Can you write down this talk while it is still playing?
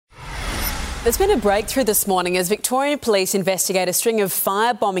There's been a breakthrough this morning as Victorian police investigate a string of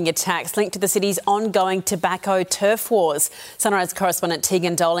firebombing attacks linked to the city's ongoing tobacco turf wars. Sunrise correspondent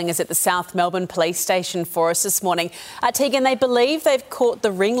Tegan Doling is at the South Melbourne police station for us this morning. Tegan, they believe they've caught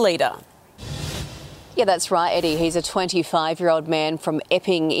the ringleader. Yeah, that's right, Eddie. He's a 25-year-old man from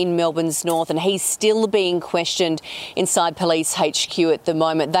Epping in Melbourne's north, and he's still being questioned inside police HQ at the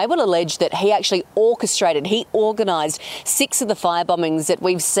moment. They will allege that he actually he organised 6 of the firebombings that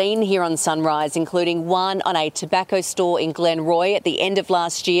we've seen here on Sunrise, including one on a tobacco store in Glenroy at the end of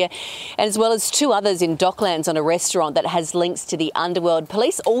last year, as well as 2 others in Docklands on a restaurant that has links to the underworld.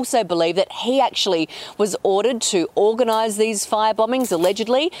 Police also believe that he actually was ordered to organise these firebombings,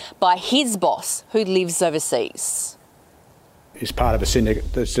 allegedly, by his boss, who lives overseas. Is part of a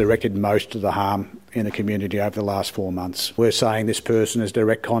syndicate that's directed most of the harm in the community over the last 4 months. We're saying this person has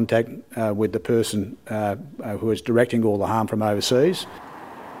direct contact with the person who is directing all the harm from overseas.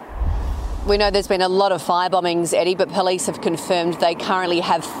 We know there's been a lot of firebombings, Eddie, but police have confirmed they currently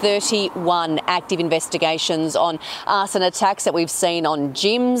have 31 active investigations on arson attacks that we've seen on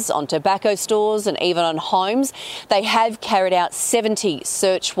gyms, on tobacco stores and even on homes. They have carried out 70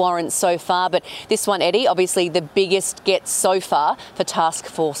 search warrants so far, but this one, Eddie, obviously the biggest get so far for Task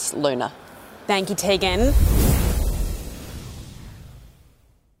Force Luna. Thank you, Tegan.